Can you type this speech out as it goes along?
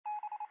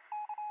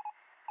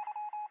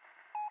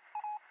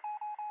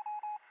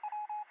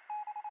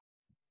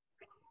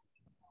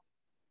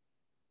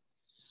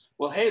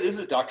Well, hey, this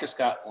is Dr.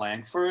 Scott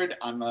Langford.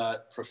 I'm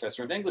a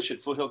professor of English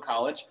at Foothill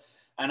College,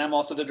 and I'm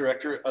also the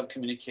director of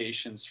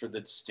communications for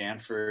the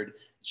Stanford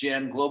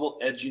Gen Global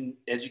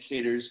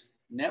Educators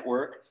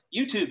Network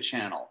YouTube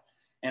channel.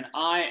 And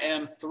I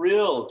am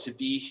thrilled to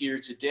be here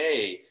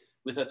today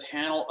with a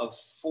panel of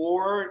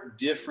 4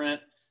 different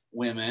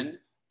women,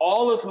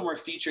 all of whom are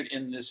featured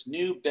in this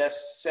new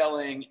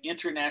best-selling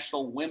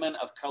International Women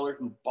of Color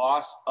Who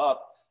Boss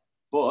Up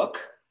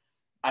book.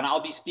 And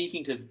I'll be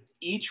speaking to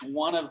each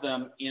one of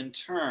them in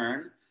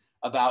turn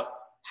about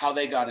how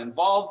they got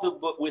involved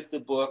with the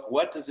book,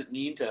 what does it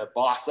mean to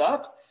boss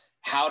up,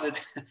 how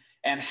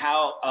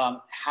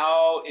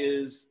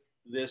is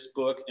this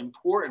book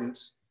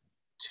important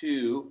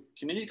to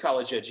community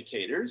college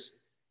educators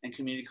and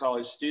community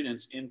college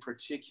students in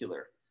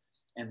particular.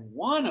 And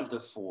one of the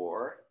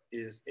 4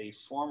 is a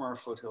former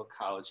Foothill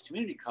College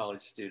community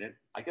college student.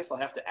 I guess I'll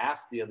have to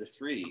ask the other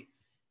 3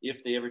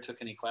 if they ever took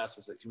any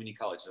classes at community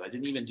colleges. I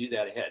didn't even do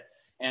that ahead.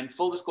 And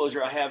full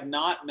disclosure, I have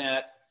not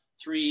met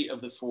 3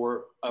 of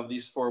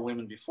these 4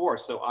 women before.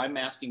 So I'm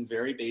asking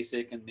very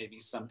basic and maybe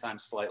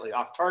sometimes slightly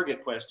off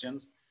target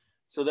questions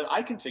so that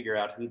I can figure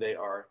out who they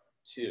are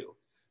too.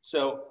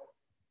 So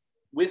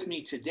with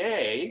me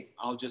today,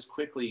 I'll just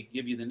quickly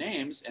give you the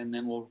names and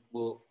then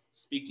we'll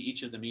speak to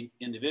each of them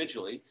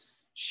individually.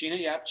 Sheena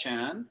Yap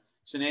Chan,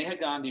 Sneha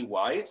Gandhi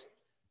White,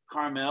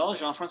 Carmelle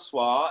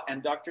Jean-François,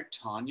 and Dr.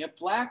 Tanya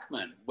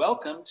Blackman.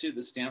 Welcome to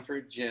the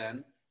Stanford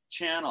Gen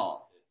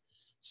channel.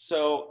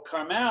 So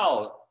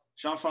Carmelle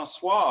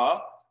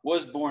Jean-François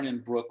was born in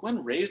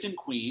Brooklyn, raised in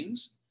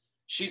Queens.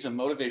 She's a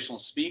motivational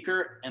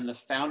speaker and the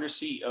founder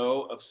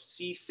CEO of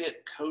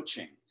CFIT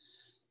Coaching.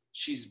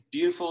 She's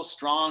beautiful,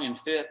 strong, and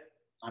fit.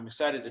 I'm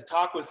excited to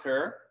talk with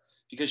her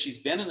because she's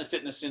been in the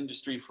fitness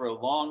industry for a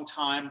long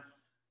time,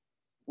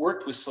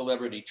 worked with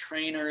celebrity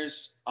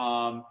trainers,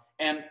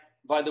 and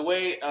by the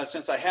way,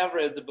 since I have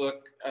read the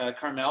book,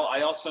 Carmelle,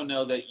 I also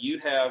know that you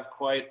have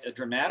quite a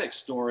dramatic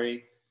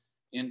story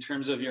in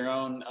terms of your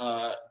own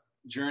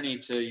journey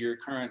to your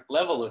current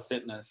level of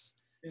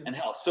fitness and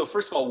health. So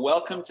first of all,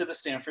 welcome to the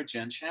Stanford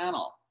Gen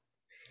channel.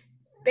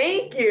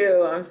 Thank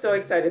you. I'm so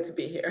excited to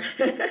be here.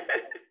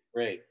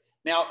 Great.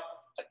 Now,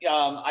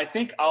 I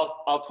think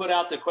I'll put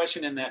out the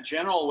question in that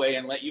general way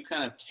and let you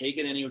kind of take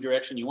it any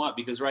direction you want,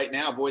 because right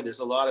now, boy, there's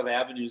a lot of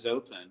avenues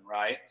open,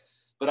 right?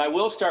 But I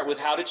will start with,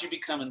 how did you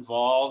become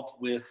involved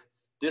with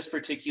this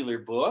particular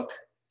book,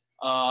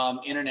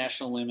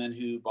 International Women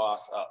Who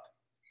Boss Up?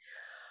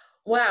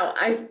 Wow,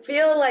 I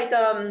feel like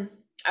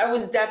I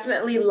was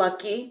definitely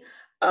lucky.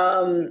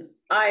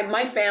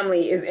 My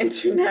family is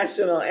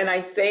international, and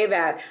I say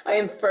that I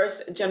am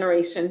first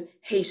generation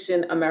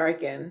Haitian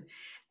American.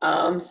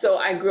 So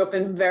I grew up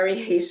in a very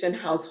Haitian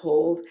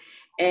household,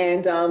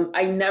 and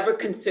I never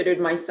considered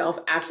myself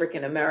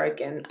African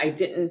American. I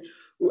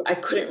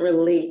couldn't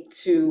relate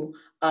to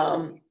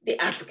the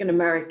African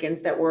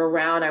Americans that were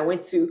around. I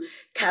went to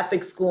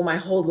Catholic school my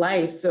whole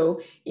life,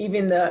 so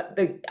even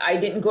I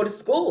didn't go to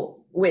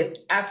school with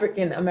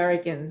African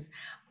Americans,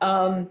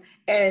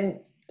 and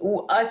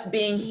us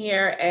being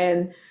here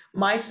and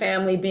my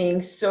family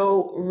being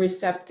so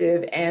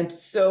receptive and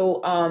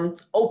so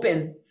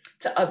open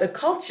to other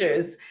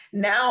cultures.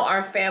 Now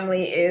our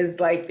family is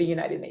like the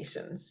United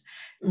Nations.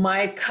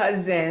 My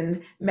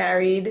cousin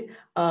married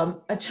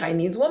a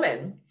Chinese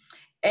woman.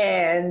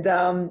 And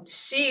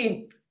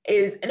she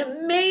is an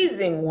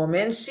amazing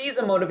woman. She's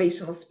a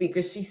motivational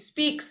speaker. She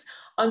speaks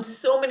on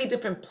so many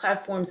different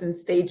platforms and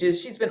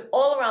stages. She's been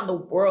all around the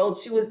world.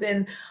 She was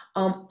in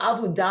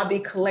Abu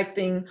Dhabi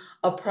collecting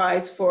a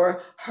prize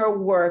for her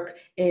work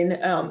in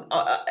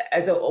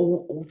as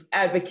an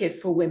advocate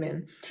for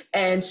women.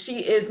 And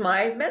she is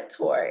my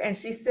mentor. And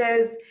she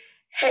says,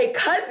 "Hey,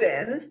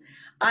 cousin,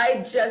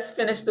 I just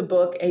finished the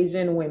book,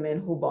 Asian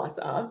Women Who Boss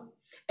Up.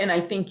 And I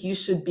think you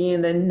should be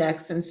in the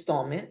next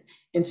installment,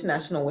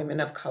 International Women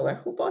of Color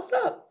Who Boss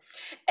Up."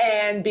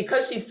 And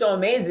because she's so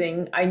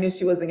amazing, I knew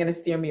she wasn't going to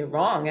steer me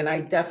wrong. And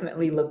I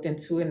definitely looked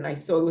into it and I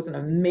saw it was an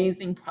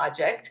amazing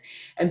project.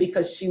 And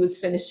because she was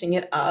finishing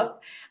it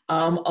up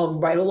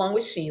right along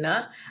with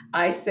Sheena,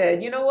 I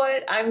said, you know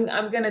what,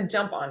 I'm going to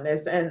jump on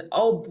this. And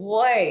oh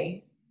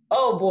boy,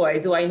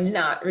 do I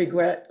not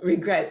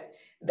regret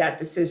that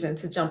decision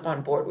to jump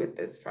on board with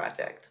this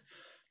project.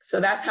 So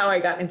that's how I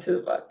got into the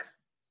book.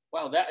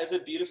 Wow, that is a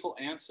beautiful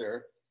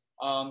answer.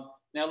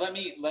 Now let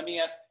me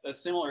ask a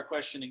similar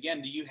question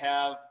again. Do you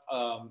have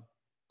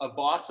a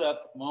boss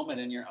up moment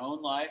in your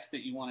own life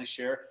that you want to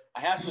share? I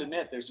have to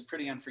admit, there's a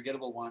pretty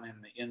unforgettable one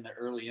in the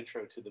early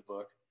intro to the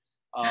book,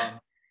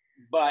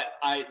 but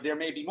there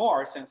may be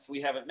more since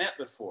we haven't met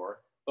before.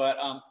 But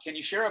can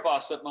you share a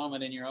boss up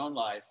moment in your own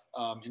life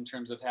in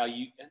terms of how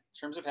you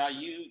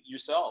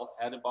yourself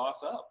had to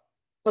boss up?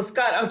 Well,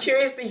 Scott, I'm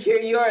curious to hear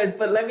yours,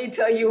 but let me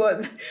tell you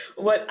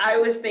what I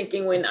was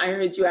thinking when I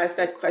heard you ask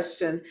that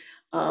question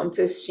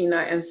to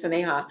Sheena and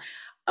Sneha.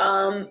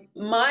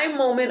 My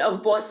moment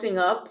of bossing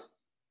up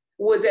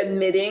was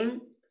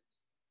admitting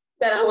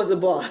that I was a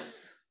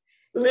boss.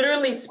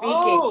 Literally speaking,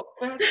 Oh,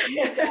 that's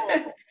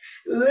beautiful.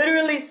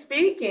 literally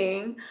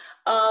speaking,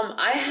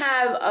 I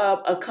have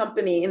a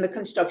company in the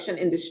construction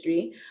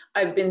industry.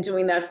 I've been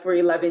doing that for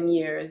 11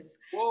 years.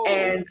 Whoa.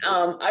 And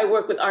I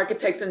work with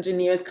architects,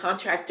 engineers,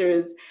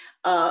 contractors,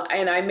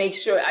 and I make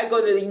sure I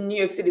go to the New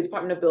York City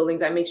Department of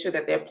Buildings. I make sure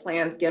that their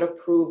plans get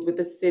approved with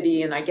the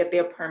city and I get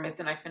their permits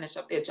and I finish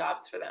up their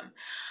jobs for them.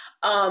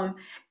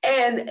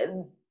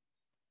 And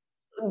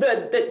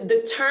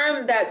the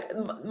term that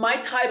my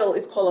title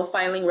is called a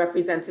filing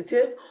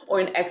representative or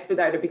an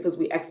expediter because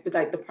we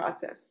expedite the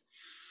process.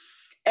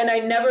 And I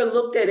never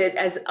looked at it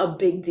as a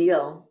big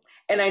deal.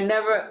 And I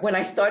never, when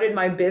I started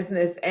my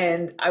business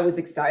and I was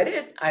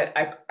excited,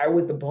 I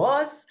was the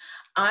boss.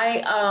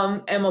 I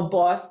am a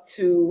boss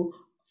to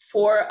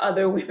 4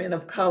 other women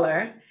of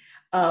color.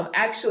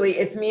 Actually,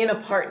 it's me and a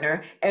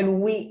partner,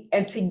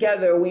 and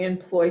together we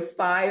employ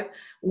 5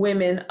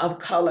 women of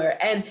color.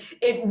 And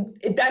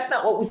that's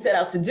not what we set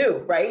out to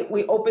do, right?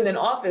 We opened an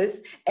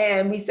office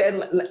and we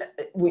said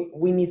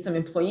we need some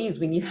employees,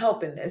 we need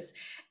help in this,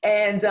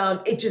 and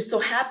it just so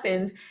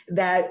happened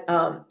that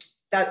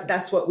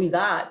that's what we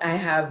got. I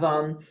have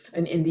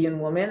an Indian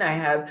woman, I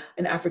have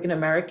an African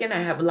American, I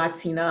have a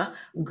Latina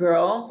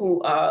girl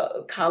who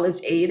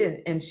college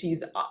aide, and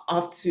she's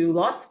off to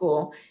law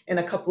school in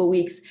a couple of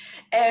weeks,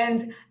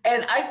 and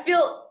I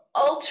feel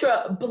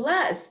ultra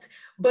blessed.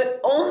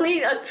 But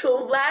only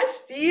until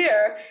last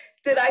year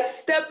did I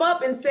step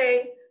up and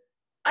say,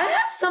 I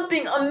have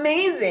something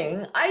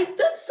amazing. I've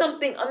done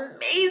something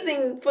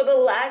amazing for the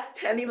last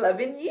 10,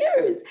 11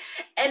 years.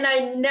 And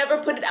I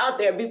never put it out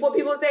there. Before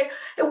people say,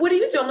 hey, what do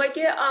you do? I'm like,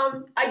 yeah,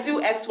 I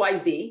do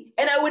XYZ.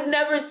 And I would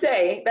never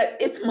say that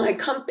it's my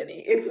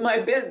company, it's my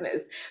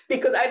business,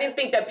 because I didn't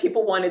think that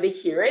people wanted to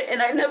hear it.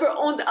 And I never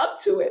owned up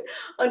to it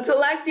until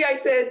last year. I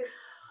said,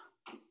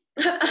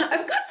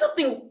 I've got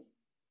something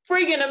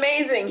friggin'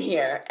 amazing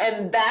here.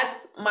 And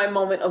that's my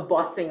moment of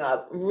bossing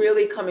up,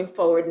 really coming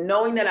forward,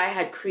 knowing that I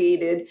had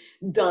created,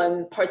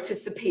 done,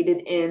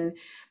 participated in,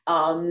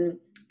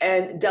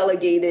 and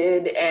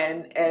delegated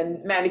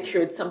and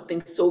manicured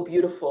something so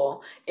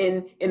beautiful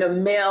in a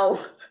male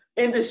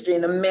industry,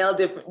 in a male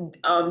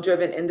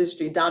driven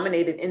industry,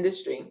 dominated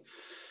industry.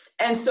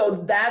 And so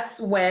that's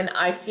when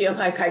I feel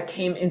like I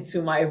came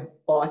into my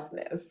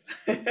bossness.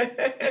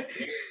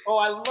 Oh,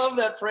 I love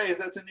that phrase.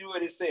 That's a new way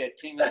to say it.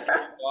 Came into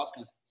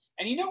bossness.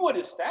 And you know what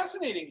is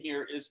fascinating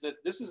here is that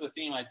this is a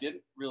theme I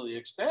didn't really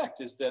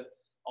expect, is that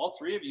all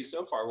 3 of you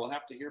so far, we'll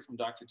have to hear from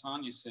Dr.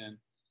 Tanya soon.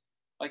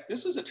 Like,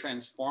 this was a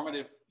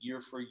transformative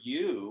year for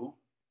you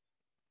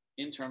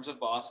in terms of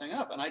bossing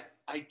up. And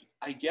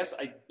I guess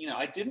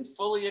I didn't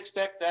fully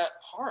expect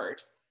that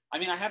part. I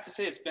mean, I have to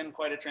say it's been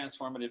quite a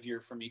transformative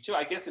year for me too.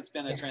 I guess it's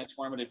been a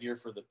transformative year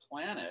for the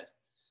planet.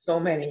 So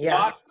many, yeah.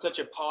 Not in such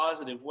a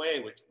positive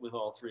way with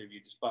all 3 of you,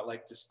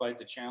 despite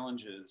the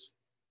challenges.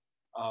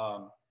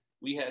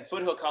 We had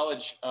Foothill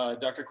College,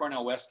 Dr.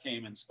 Cornell West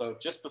came and spoke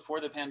just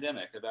before the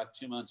pandemic, about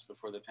 2 months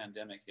before the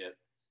pandemic hit.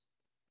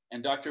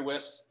 And Dr.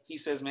 West, he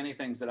says many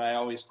things that I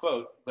always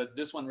quote, but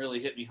this one really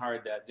hit me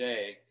hard that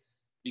day.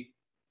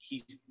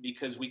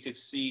 Because we could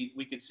see what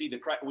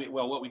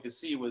we could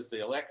see was the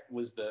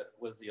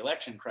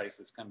election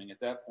crisis coming at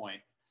that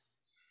point.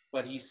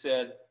 But he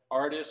said,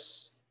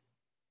 artists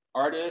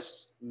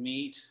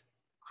meet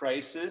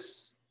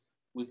crisis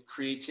with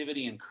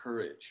creativity and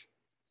courage.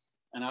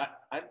 And I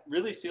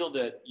really feel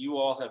that you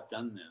all have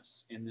done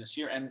this in this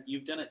year, and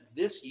you've done it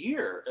this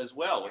year as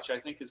well, which I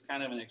think is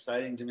kind of an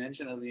exciting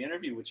dimension of the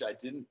interview, which I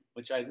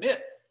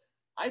admit,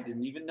 I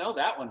didn't even know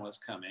that one was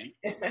coming.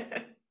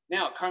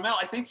 Now, Carmelle,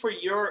 I think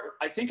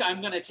I'm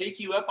going to take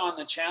you up on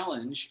the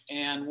challenge.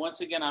 And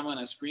once again, I'm going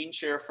to screen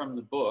share from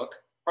the book,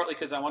 partly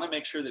because I want to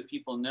make sure that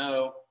people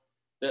know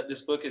that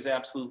this book is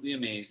absolutely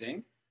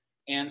amazing.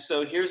 And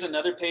so here's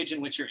another page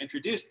in which you're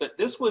introduced, but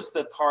this was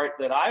the part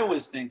that I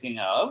was thinking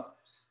of.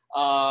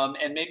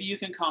 And maybe you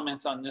can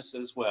comment on this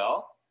as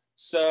well.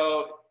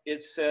 So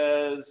it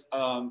says,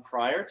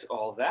 prior to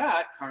all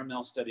that,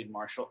 Carmelle studied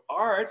martial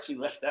arts.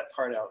 You left that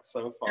part out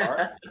so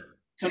far.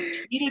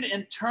 Competed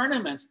in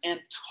tournaments and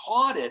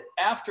taught it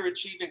after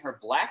achieving her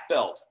black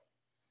belt.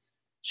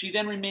 She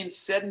then remained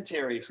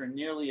sedentary for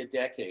nearly a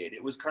decade.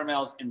 It was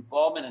Carmelle's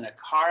involvement in a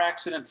car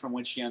accident from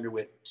which she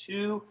underwent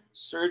 2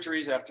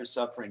 surgeries after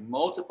suffering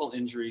multiple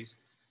injuries,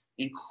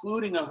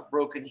 including a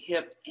broken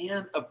hip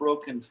and a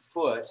broken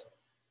foot,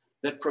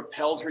 that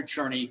propelled her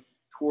journey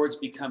towards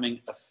becoming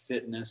a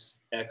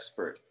fitness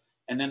expert.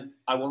 And then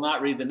I will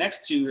not read the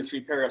next 2 or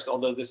 3 paragraphs,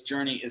 although this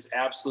journey is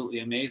absolutely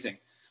amazing.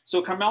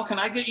 So Carmelle, can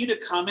I get you to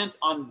comment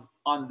on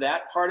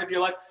that part of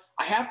your life?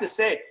 I have to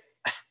say,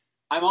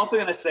 I'm also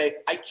going to say,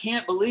 I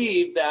can't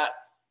believe that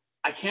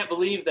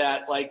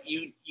like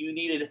you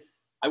needed,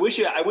 I wish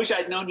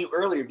I'd known you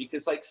earlier,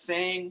 because like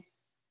saying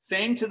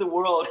to the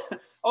world,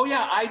 oh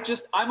yeah,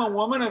 I'm a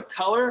woman of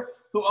color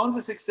who owns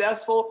a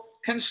successful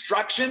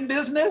construction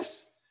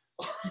business.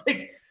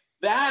 Like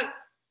that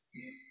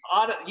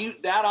ought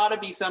to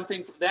be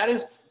something that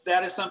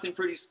is something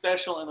pretty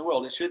special in the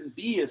world. It shouldn't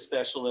be as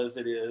special as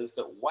it is,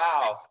 but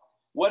wow.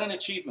 what an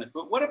achievement.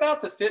 But what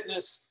about the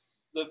fitness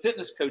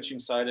coaching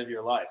side of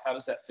your life? How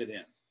does that fit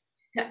in?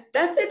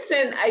 That fits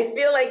in. I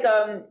feel like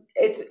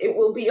it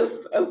will be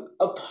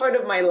a part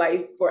of my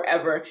life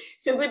forever,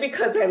 simply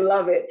because I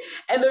love it.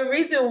 And the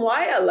reason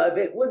why I love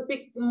it was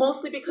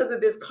mostly because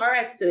of this car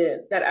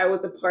accident that I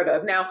was a part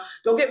of. Now,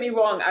 don't get me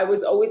wrong, I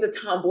was always a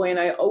tomboy and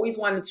I always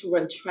wanted to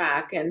run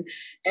track and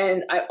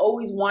I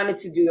always wanted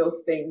to do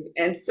those things.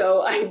 And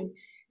so I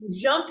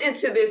jumped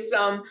into this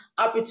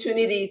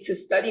opportunity to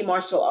study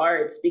martial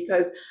arts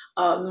because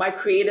my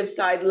creative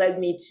side led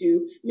me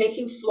to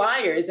making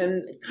flyers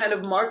and kind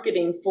of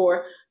marketing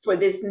for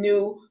this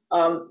new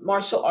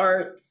martial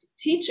arts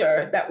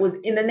teacher that was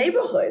in the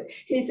neighborhood.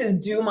 He says,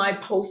 do my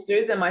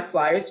posters and my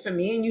flyers for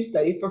me and you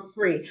study for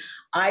free.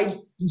 I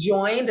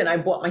joined and I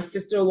brought my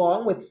sister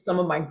along with some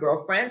of my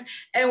girlfriends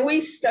and we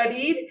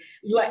studied.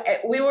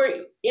 Like we were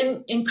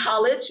in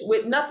college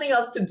with nothing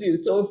else to do.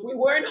 So if we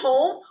weren't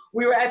home,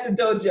 we were at the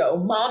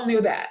dojo. Mom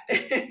knew that.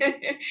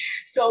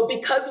 So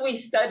because we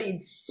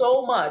studied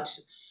so much,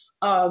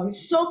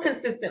 so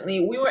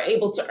consistently, we were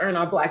able to earn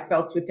our black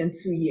belts within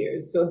 2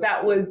 years. So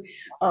that was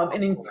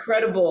an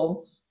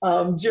incredible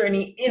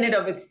journey in and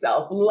of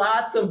itself.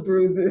 Lots of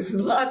bruises,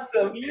 lots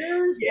of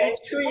years. Yeah,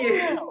 2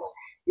 years.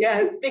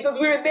 Yes, because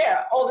we were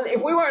there.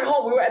 If we weren't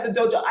home, we were at the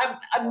dojo.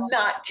 I'm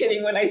not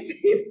kidding when I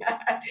say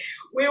that.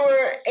 We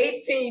were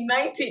 18,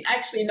 19.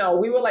 Actually, no,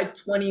 we were like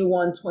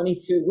 21,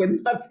 22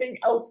 with nothing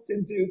else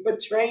to do but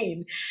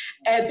train.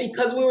 And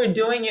because we were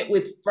doing it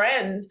with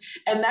friends,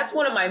 and that's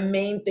one of my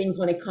main things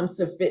when it comes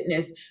to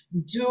fitness,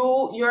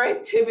 do your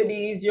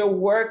activities, your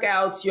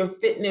workouts, your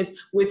fitness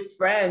with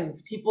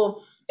friends.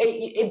 People,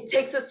 it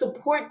takes a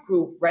support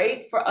group,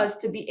 right? For us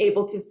to be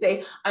able to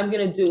say, I'm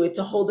going to do it,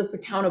 to hold us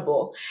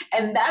accountable.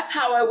 And that's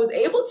how I was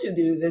able to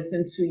do this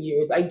in 2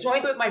 years. I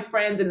joined with my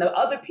friends and the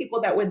other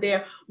people that were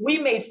there. We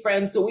made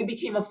friends, so we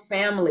became a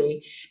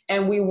family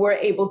and we were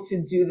able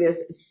to do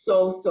this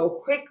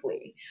so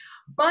quickly.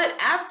 But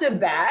after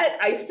that,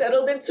 I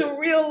settled into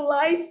real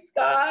life,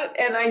 Scott,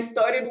 and I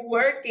started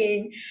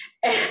working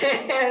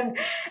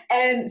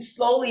and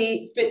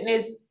slowly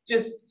fitness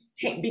just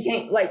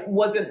became like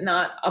was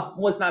not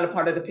a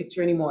part of the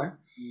picture anymore.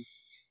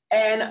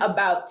 And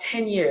about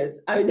 10 years,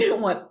 I didn't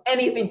want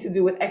anything to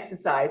do with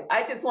exercise.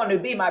 I just wanted to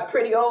be my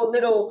pretty old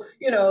little,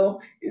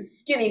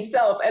 skinny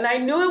self. And I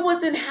knew it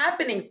wasn't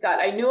happening, Scott.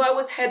 I knew I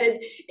was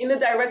headed in the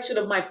direction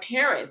of my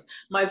parents.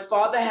 My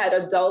father had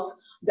adult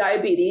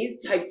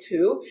diabetes, type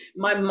 2.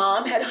 My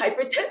mom had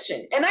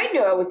hypertension. And I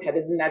knew I was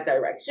headed in that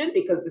direction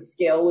because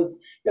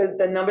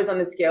the numbers on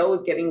the scale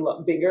was getting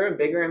bigger and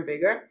bigger and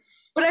bigger.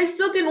 But I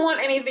still didn't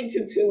want anything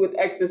to do with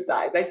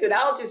exercise. I said,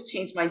 I'll just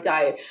change my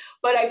diet.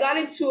 But I got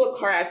into a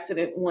car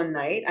accident one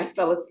night. I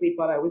fell asleep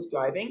while I was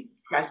driving,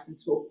 crashed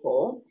into a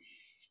pole.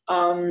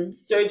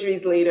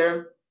 Surgeries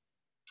later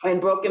and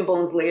broken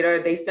bones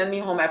later, they sent me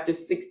home after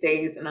 6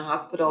 days in the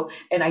hospital,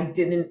 and I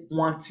didn't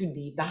want to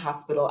leave the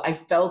hospital. I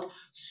felt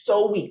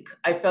so weak.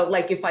 I felt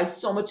like if I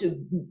so much as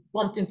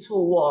bumped into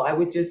a wall, I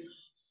would just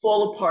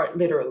fall apart,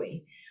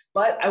 literally.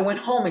 But I went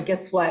home, and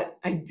guess what?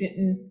 I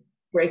didn't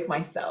break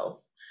myself.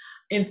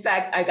 In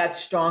fact, I got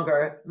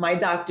stronger. My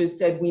doctor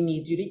said, we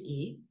need you to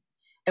eat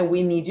and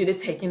we need you to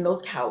take in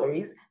those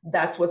calories.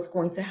 That's what's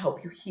going to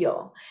help you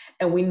heal.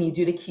 And we need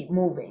you to keep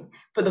moving.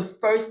 For the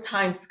first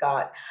time,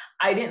 Scott,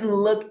 I didn't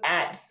look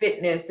at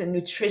fitness and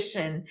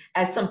nutrition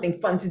as something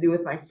fun to do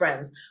with my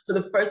friends. For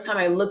the first time,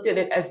 I looked at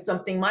it as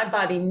something my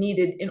body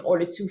needed in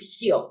order to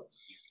heal.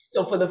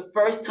 So for the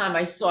first time,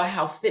 I saw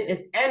how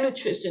fitness and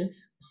nutrition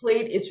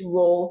played its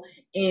role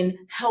in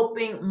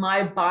helping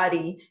my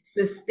body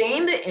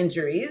sustain the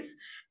injuries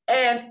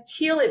and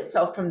heal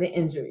itself from the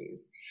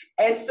injuries.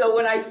 And so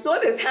when I saw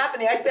this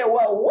happening, I said,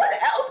 well, what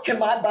else can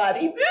my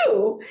body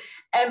do?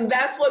 And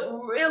that's what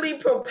really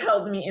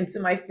propelled me into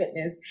my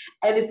fitness.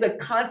 And it's a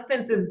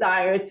constant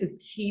desire to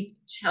keep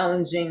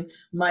challenging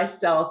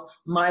myself,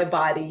 my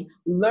body,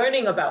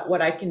 learning about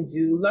what I can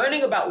do,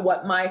 learning about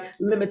what my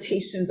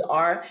limitations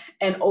are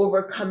and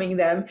overcoming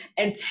them,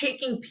 and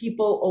taking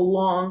people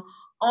along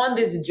on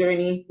this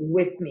journey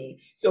with me.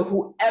 So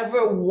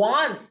whoever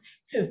wants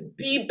to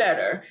be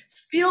better,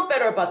 feel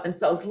better about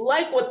themselves,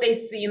 like what they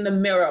see in the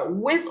mirror,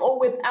 with or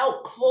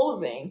without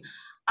clothing,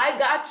 I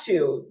got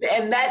you.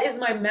 And that is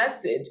my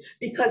message,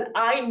 because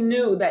I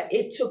knew that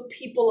it took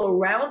people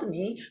around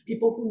me,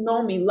 people who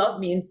know me, love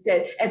me,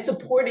 and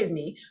supported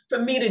me, for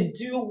me to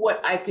do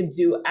what I could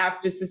do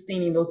after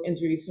sustaining those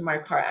injuries from my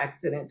car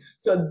accident.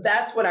 So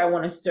that's what I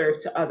want to serve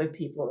to other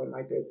people in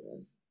my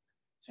business.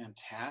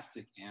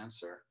 Fantastic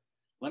answer.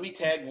 Let me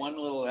tag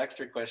one little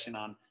extra question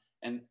on,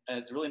 and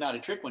it's really not a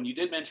trick one. You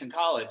did mention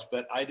college,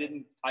 but I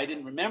didn't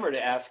remember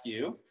to ask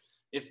you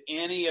if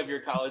any of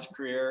your college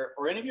career,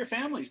 or any of your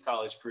family's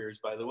college careers,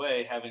 by the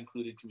way, have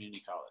included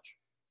community college.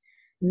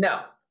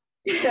 No.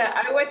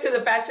 I went to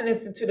the Fashion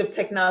Institute of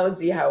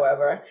Technology,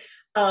 however.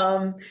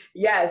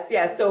 Yes.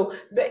 So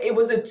it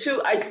was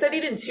I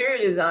studied interior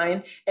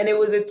design, and it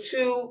was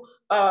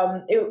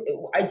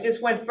I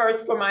just went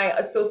first for my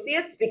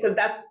associates, because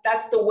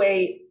that's the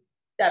way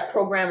that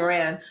program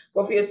ran,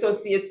 go for your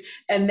associates,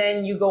 and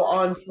then you go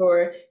on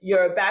for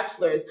your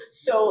bachelor's.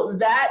 So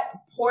that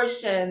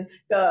portion,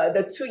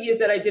 the 2 years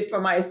that I did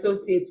for my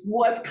associates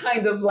was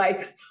kind of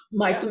like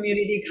my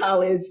community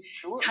college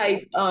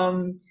type,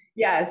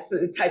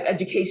 type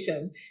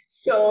education.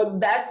 So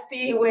that's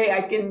the way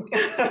I can.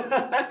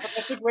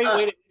 That's a great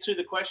way to answer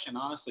the question.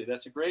 Honestly,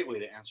 that's a great way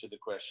to answer the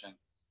question.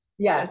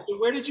 Yes. So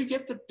where did you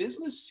get the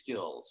business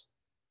skills?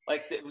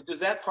 Like, was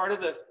that part of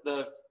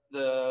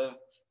the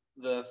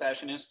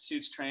Fashion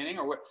Institute's training,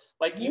 or what?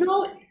 Like, did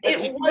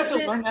you have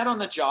to learn that on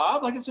the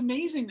job? Like, it's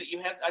amazing that you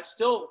have. I'm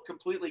still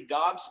completely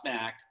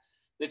gobsmacked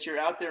that you're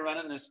out there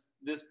running this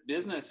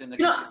business in the.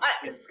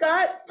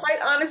 Scott, quite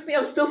honestly,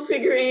 I'm still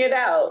figuring it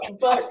out,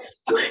 but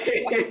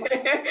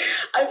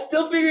I'm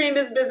still figuring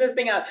this business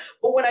thing out.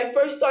 But when I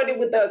first started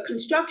with the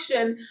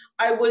construction,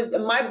 I was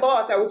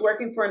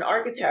working for an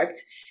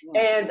architect,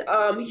 and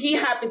he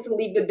happened to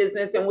leave the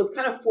business and was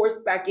kind of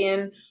forced back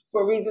in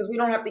for reasons we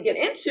don't have to get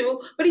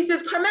into. But he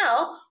says,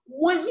 Carmelle,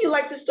 wouldn't you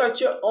like to start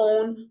your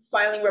own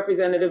filing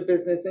representative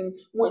business? And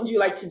wouldn't you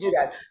like to do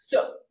that?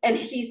 So, and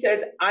he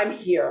says, I'm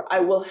here. I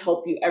will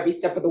help you every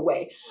step of the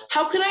way.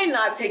 How can I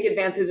not take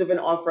advantage of an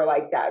offer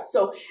like that?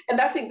 So, and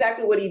that's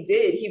exactly what he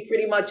did. He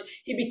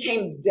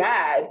became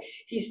dad.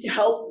 He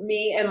helped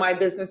me and my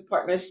business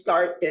partners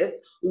start this,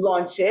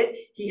 launch it.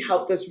 He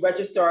helped us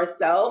register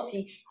ourselves.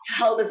 He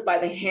held us by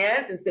the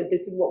hands and said,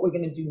 this is what we're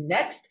going to do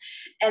next.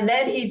 And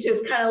then he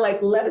just kind of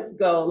like let us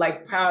go,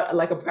 like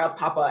a proud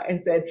papa,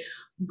 and said,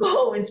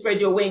 go and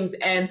spread your wings.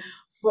 And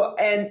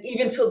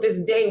even till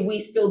this day, we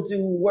still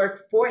do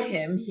work for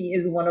him. He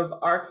is one of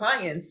our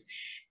clients.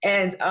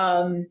 And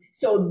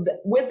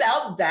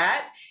without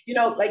that,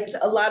 like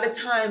a lot of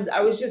times,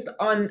 I was just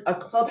on a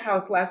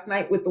Clubhouse last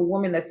night with a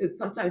woman that says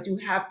sometimes you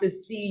have to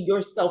see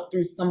yourself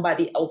through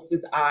somebody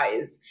else's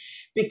eyes,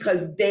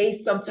 because they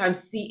sometimes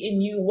see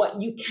in you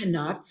what you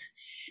cannot.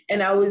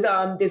 And I was,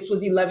 this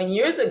was 11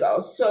 years ago.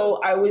 So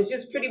I was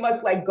just pretty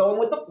much like going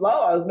with the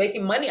flow. I was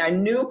making money. I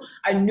knew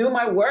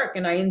my work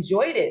and I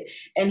enjoyed it.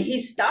 And he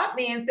stopped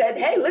me and said,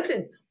 hey,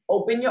 listen,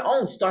 open your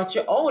own, start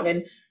your own.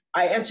 And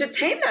I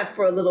entertained that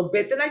for a little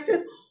bit. Then I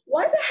said,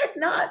 why the heck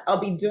not?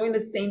 I'll be doing the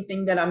same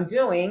thing that I'm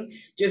doing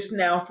just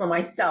now for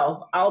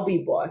myself. I'll be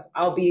boss.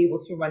 I'll be able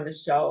to run the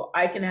show.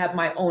 I can have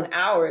my own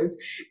hours.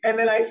 And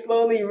then I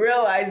slowly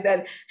realized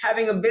that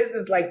having a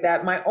business like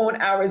that, my own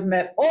hours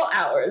meant all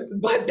hours,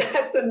 but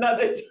that's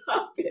another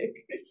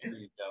topic. There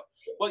you go.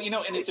 Well,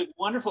 and it's a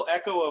wonderful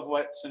echo of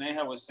what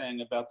Sneha was saying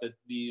about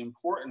the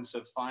importance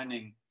of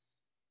finding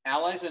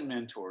allies and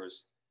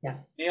mentors.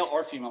 Yes. Male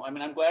or female. I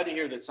mean, I'm glad to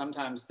hear that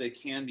sometimes they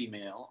can be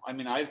male. I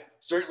mean, I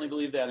certainly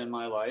believe that in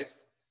my life,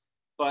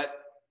 but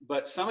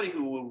somebody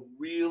who will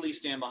really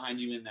stand behind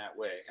you in that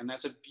way. And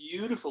that's a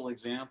beautiful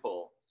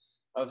example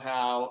of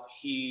how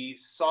he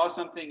saw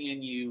something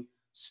in you,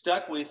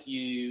 stuck with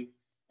you,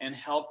 and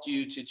helped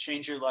you to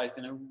change your life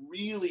in a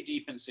really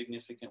deep and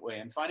significant way.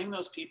 And finding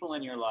those people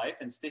in your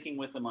life and sticking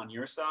with them on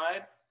your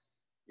side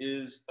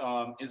is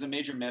a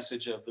major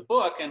message of the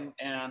book, and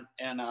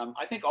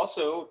I think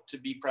also to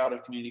be proud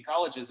of community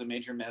college is a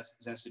major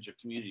message of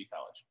community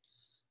college.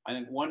 I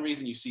think one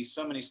reason you see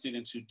so many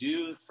students who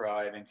do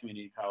thrive in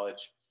community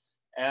college,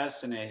 as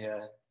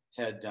Sneha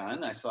had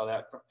done, I saw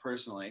that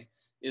personally,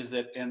 is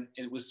that, and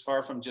it was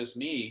far from just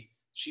me,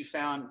 she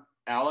found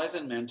allies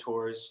and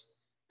mentors,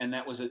 and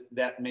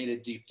that made a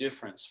deep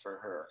difference for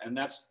her. And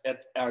that's,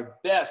 at our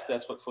best,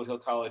 that's what Foothill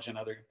College and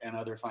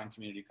other fine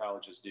community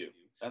colleges do.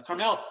 That's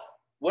Carmelle.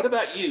 What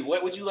about you?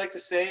 What would you like to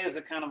say as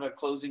a kind of a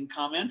closing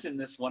comment in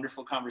this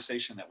wonderful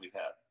conversation that we've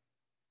had?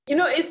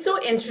 It's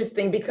so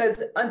interesting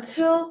because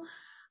until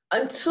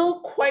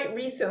quite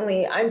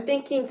recently, I'm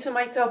thinking to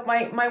myself,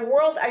 my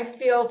world, I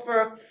feel,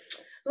 for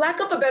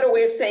lack of a better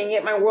way of saying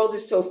it, my world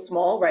is so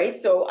small, right?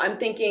 So I'm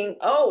thinking,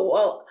 oh,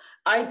 well,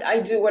 I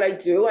do what I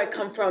do. I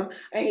come from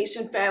a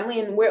Haitian family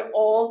and we're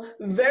all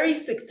very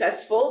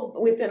successful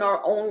within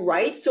our own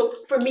right. So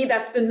for me,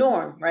 that's the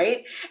norm,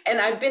 right? And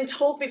I've been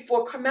told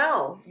before,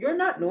 Carmelle, you're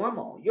not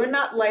normal. You're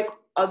not like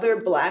other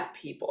Black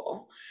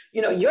people.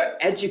 You're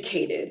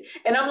educated.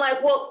 And I'm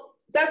like, well,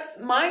 that's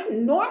my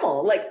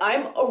normal. Like,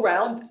 I'm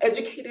around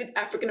educated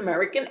African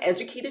American,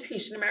 educated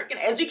Haitian American,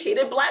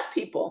 educated Black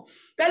people.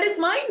 That is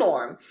my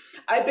norm.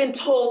 I've been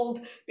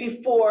told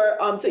before,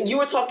 so you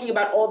were talking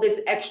about all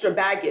this extra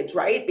baggage,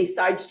 right?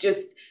 Besides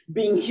just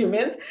being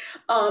human.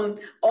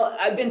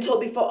 I've been told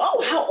before,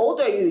 oh, how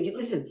old are you?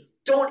 Listen,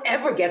 don't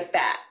ever get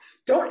fat.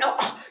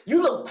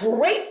 You look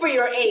great for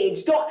your age.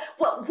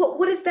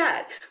 What is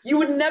that? You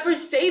would never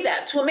say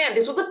that to a man.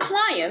 This was a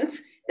client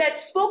that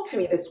spoke to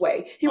me this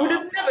way. He would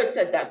have never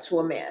said that to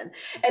a man.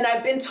 And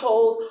I've been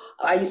told,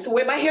 I used to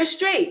wear my hair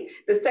straight.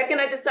 The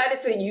second I decided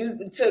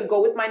to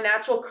go with my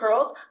natural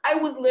curls, I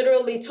was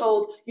literally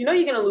told, you're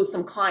going to lose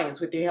some clients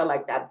with your hair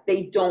like that.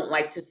 They don't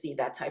like to see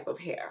that type of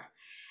hair.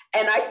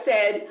 And I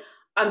said,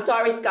 I'm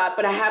sorry, Scott,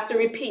 but I have to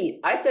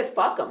repeat. I said,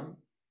 fuck them.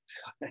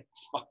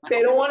 It's fine.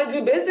 They don't want to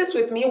do business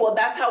with me. Well,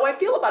 that's how I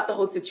feel about the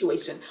whole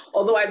situation.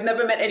 Although I've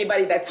never met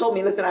anybody that told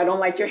me, listen, I don't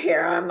like your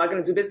hair. I'm not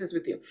going to do business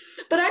with you.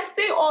 But I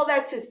say all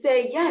that to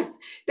say, yes,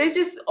 there's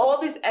just all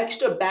this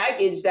extra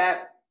baggage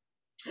that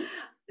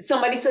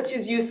somebody such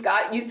as you,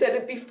 Scott, you said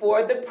it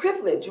before, the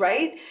privilege,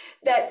 right?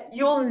 That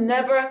you'll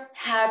never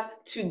have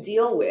to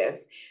deal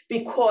with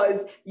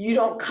because you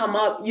don't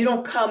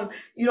come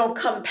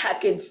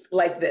packaged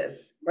like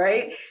this,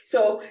 right?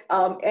 So,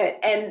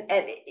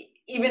 and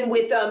even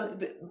with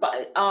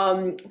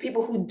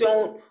people who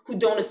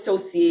don't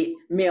associate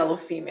male or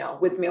female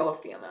with male or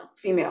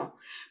female,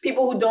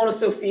 people who don't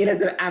associate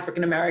as an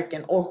African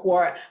American or who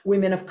are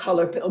women of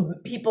color,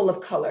 people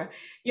of color,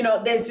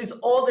 there's just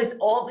all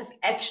this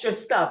extra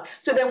stuff.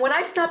 So then when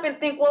I stop and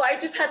think, well, I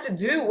just had to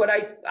do what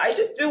I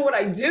just do what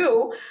I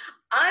do,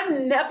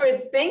 I'm never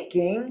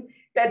thinking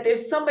that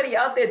there's somebody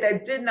out there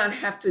that did not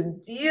have to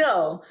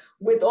deal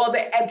with all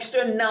the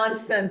extra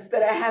nonsense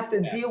that I have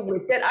to deal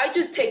with, that I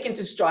just take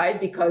into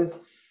stride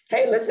because,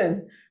 hey,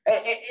 listen,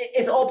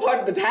 it's all part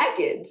of the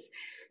package.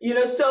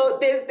 So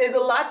there's a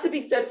lot to be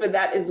said for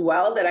that as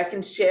well, that I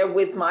can share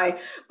with my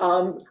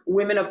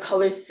women of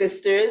color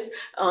sisters.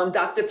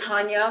 Dr.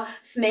 Tanya,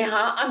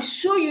 Sneha, I'm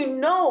sure you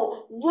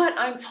know what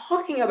I'm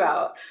talking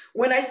about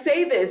when I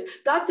say this.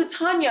 Dr.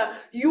 Tanya,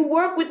 you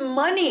work with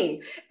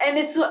money, and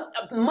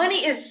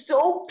money is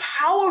so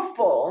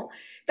powerful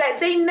that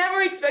they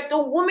never expect a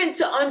woman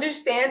to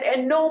understand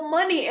and know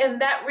money in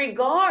that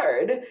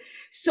regard.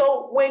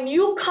 So when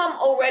you come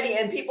already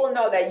and people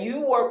know that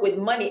you work with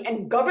money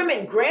and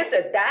government grants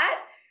at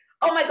that,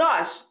 oh my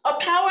gosh, a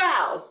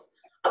powerhouse.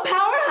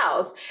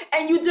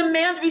 And you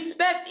demand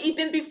respect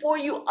even before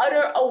you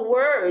utter a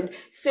word,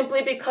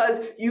 simply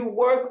because you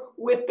work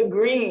with the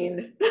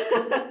green.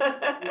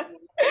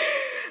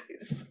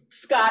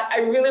 Scott, I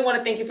really want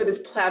to thank you for this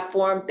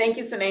platform. Thank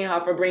you,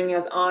 Sneha, for bringing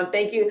us on.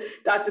 Thank you,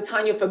 Dr.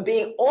 Tanya, for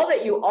being all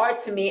that you are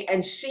to me.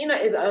 And Sheena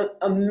is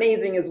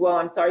amazing as well.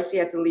 I'm sorry she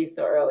had to leave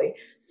so early.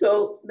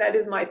 So that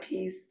is my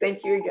piece.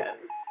 Thank you again.